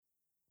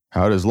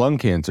How does lung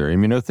cancer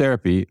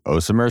immunotherapy,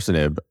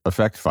 Osimertinib,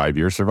 affect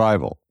 5-year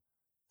survival?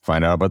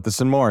 Find out about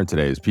this and more in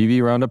today's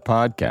PV Roundup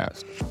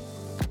podcast.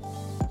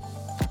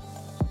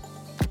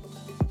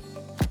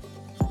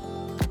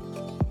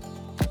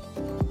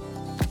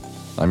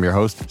 I'm your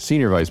host,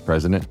 Senior Vice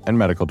President and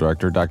Medical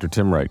Director Dr.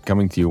 Tim Wright,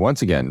 coming to you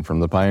once again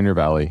from the Pioneer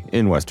Valley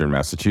in Western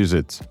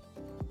Massachusetts.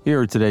 Here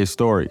are today's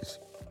stories.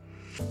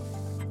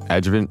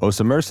 Adjuvant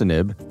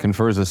Osimertinib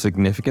confers a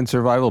significant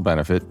survival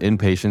benefit in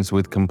patients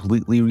with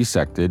completely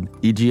resected,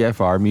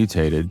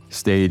 EGFR-mutated,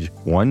 stage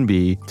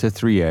 1B to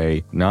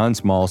 3A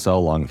non-small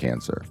cell lung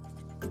cancer.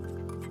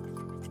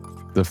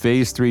 The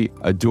Phase 3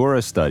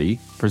 ADAURA study,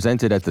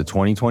 presented at the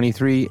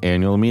 2023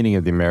 annual meeting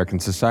of the American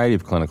Society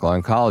of Clinical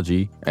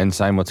Oncology and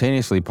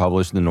simultaneously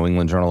published in the New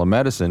England Journal of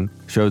Medicine,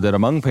 showed that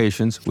among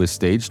patients with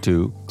stage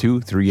 2 to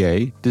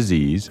 3A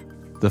disease,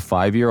 the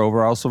 5-year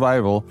overall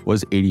survival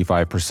was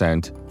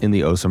 85% in the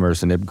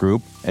Osimertinib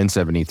group and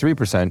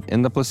 73%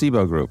 in the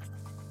placebo group.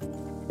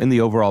 In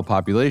the overall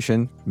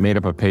population, made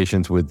up of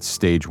patients with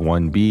stage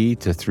 1B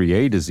to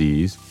 3A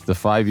disease, the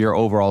 5-year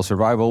overall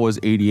survival was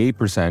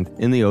 88%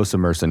 in the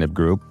Osimertinib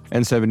group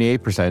and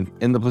 78%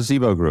 in the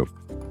placebo group.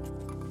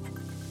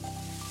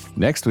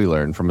 Next, we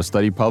learned from a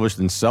study published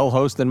in Cell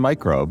Host and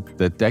Microbe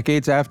that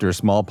decades after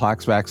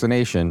smallpox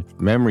vaccination,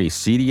 memory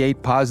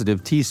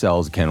CD8-positive T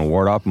cells can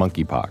ward off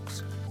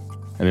monkeypox.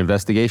 An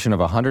investigation of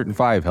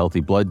 105 healthy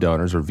blood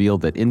donors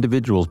revealed that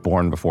individuals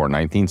born before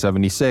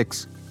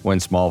 1976, when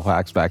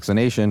smallpox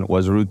vaccination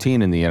was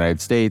routine in the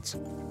United States,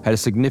 had a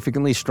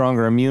significantly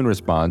stronger immune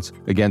response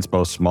against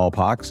both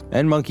smallpox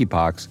and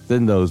monkeypox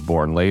than those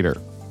born later.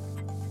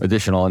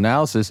 Additional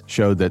analysis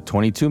showed that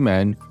 22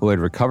 men who had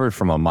recovered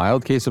from a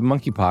mild case of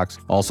monkeypox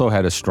also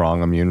had a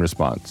strong immune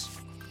response.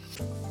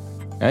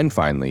 And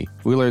finally,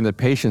 we learned that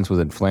patients with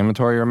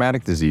inflammatory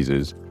rheumatic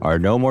diseases are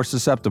no more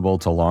susceptible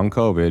to long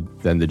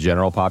COVID than the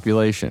general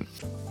population.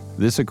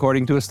 This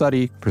according to a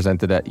study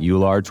presented at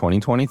EULAR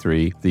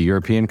 2023, the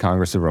European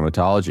Congress of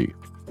Rheumatology.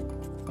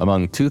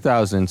 Among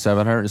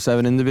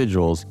 2,707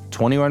 individuals,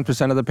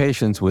 21% of the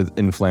patients with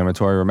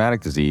inflammatory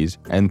rheumatic disease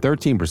and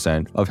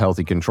 13% of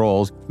healthy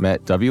controls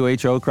met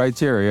WHO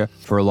criteria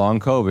for long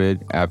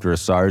COVID after a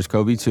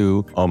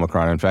SARS-CoV-2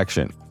 Omicron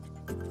infection.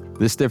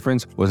 This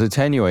difference was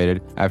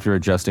attenuated after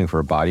adjusting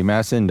for body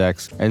mass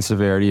index and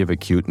severity of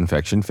acute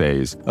infection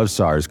phase of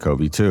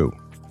SARS-CoV-2.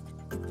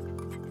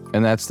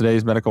 And that's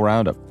today's Medical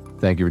Roundup.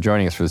 Thank you for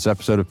joining us for this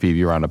episode of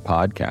PV Roundup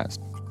Podcast.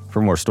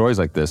 For more stories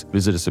like this,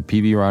 visit us at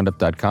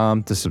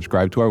pvroundup.com to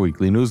subscribe to our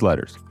weekly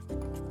newsletters.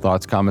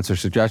 Thoughts, comments, or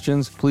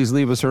suggestions? Please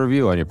leave us a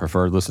review on your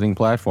preferred listening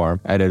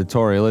platform at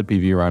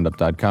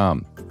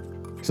editorial@pvroundup.com.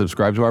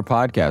 Subscribe to our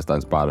podcast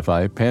on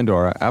Spotify,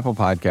 Pandora, Apple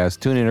Podcasts,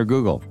 TuneIn, or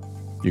Google.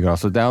 You can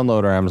also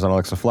download our Amazon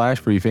Alexa Flash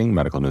Briefing,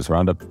 Medical News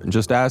Roundup, and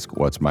just ask,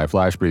 what's my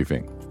Flash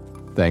Briefing?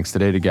 Thanks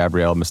today to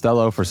Gabrielle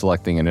Mostello for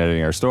selecting and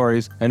editing our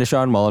stories, and to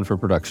Sean Mullen for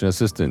production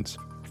assistance.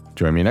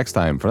 Join me next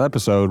time for an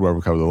episode where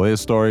we cover the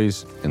latest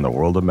stories in the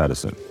world of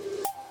medicine.